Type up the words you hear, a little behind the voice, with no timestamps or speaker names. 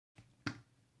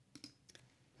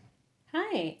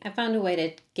Hi, I found a way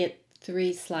to get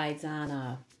 3 slides on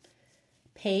a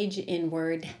page in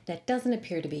Word that doesn't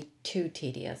appear to be too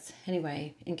tedious.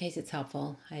 Anyway, in case it's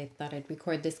helpful, I thought I'd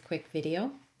record this quick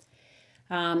video.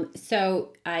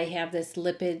 So I have this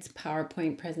lipids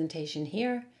PowerPoint presentation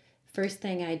here. First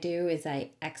thing I do is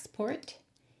I export,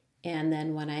 and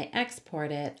then when I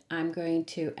export it, I'm going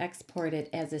to export it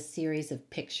as a series of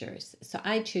pictures. So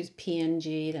I choose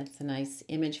PNG, that's a nice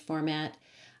image format.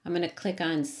 I'm going to click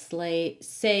on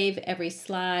Save Every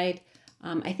Slide.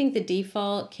 I think the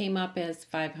default came up as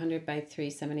 500 by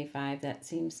 375. That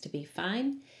seems to be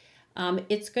fine.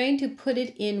 It's going to put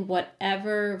it in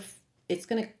whatever, it's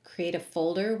going to create a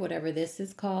folder, whatever this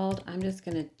is called. I'm just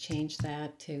going to change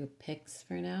that to pics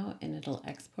for now, and it'll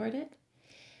export it.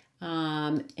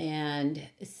 And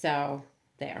so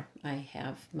there, I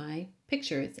have my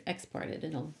pictures exported.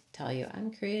 It'll tell you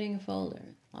I'm creating a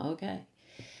folder. Okay.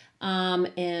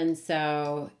 And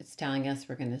so it's telling us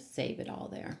we're going to save it all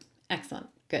there. Excellent.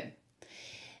 Good.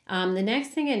 The next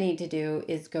thing I need to do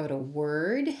is go to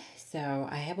Word. So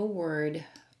I have a Word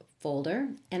folder,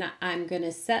 and I'm going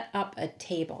to set up a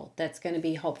table that's going to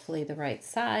be hopefully the right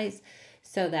size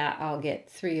so that I'll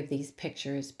get 3 of these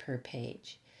pictures per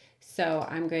page. So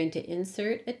I'm going to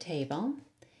insert a table,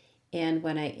 and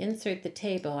when I insert the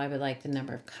table, I would like the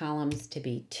number of columns to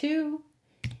be 2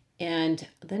 and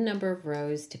the number of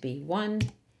rows to be 1,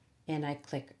 and I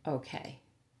click OK.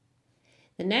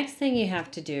 The next thing you have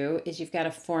to do is you've got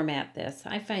to format this.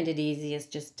 I find it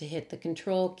easiest just to hit the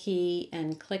Control key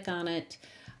and click on it,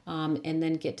 and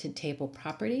then get to Table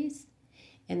Properties.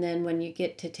 And then when you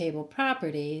get to Table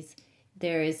Properties,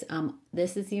 there is,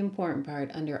 this is the important part,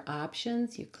 under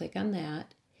Options, you click on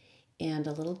that, and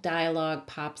a little dialog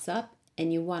pops up,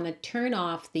 and you want to turn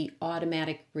off the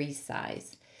automatic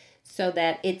resize so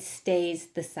that it stays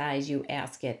the size you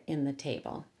ask it in the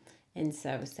table. And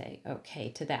so say OK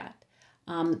to that.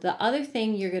 The other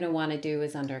thing you're going to want to do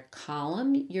is under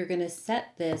column, you're going to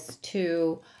set this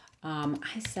to,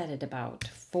 I set it about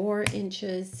 4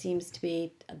 inches, seems to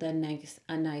be a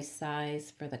nice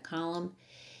size for the column.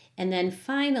 And then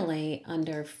finally,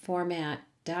 under Format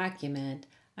Document,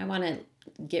 I want to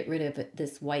get rid of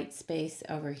this white space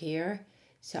over here.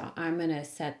 So I'm going to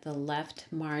set the left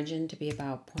margin to be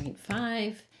about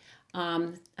 0.5.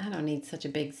 I don't need such a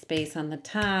big space on the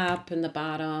top and the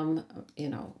bottom, you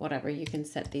know, whatever. You can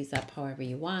set these up however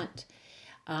you want.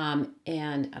 And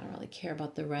I don't really care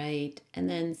about the right. And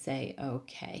then say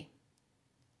OK.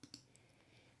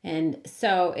 And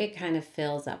so it kind of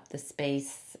fills up the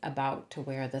space about to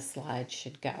where the slide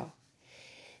should go.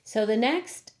 So the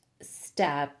next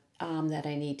step that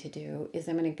I need to do is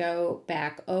I'm going to go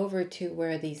back over to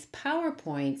where these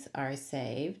PowerPoints are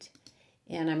saved.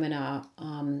 And I'm going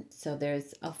to, so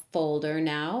there's a folder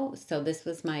now. So this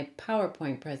was my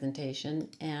PowerPoint presentation,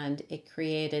 and it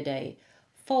created a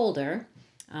folder.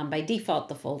 By default,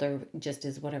 the folder just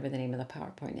is whatever the name of the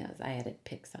PowerPoint is. I added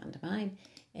pics onto mine.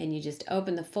 And you just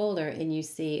open the folder and you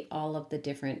see all of the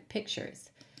different pictures.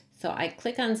 So I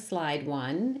click on slide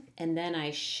 1, and then I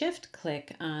shift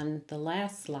click on the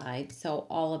last slide so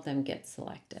all of them get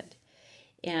selected.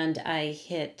 And I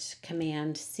hit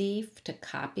Command C to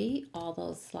copy all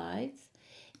those slides.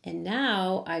 And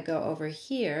now I go over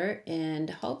here,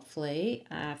 and hopefully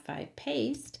if I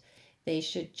paste, they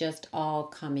should just all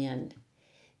come in.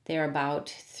 They're about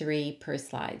 3 per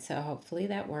slide, so hopefully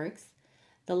that works.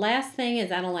 The last thing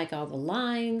is I don't like all the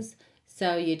lines,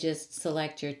 so you just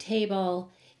select your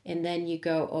table, and then you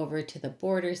go over to the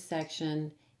border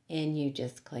section, and you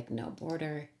just click no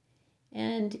border,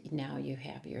 and now you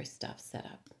have your stuff set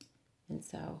up. And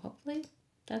so hopefully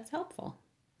that's helpful.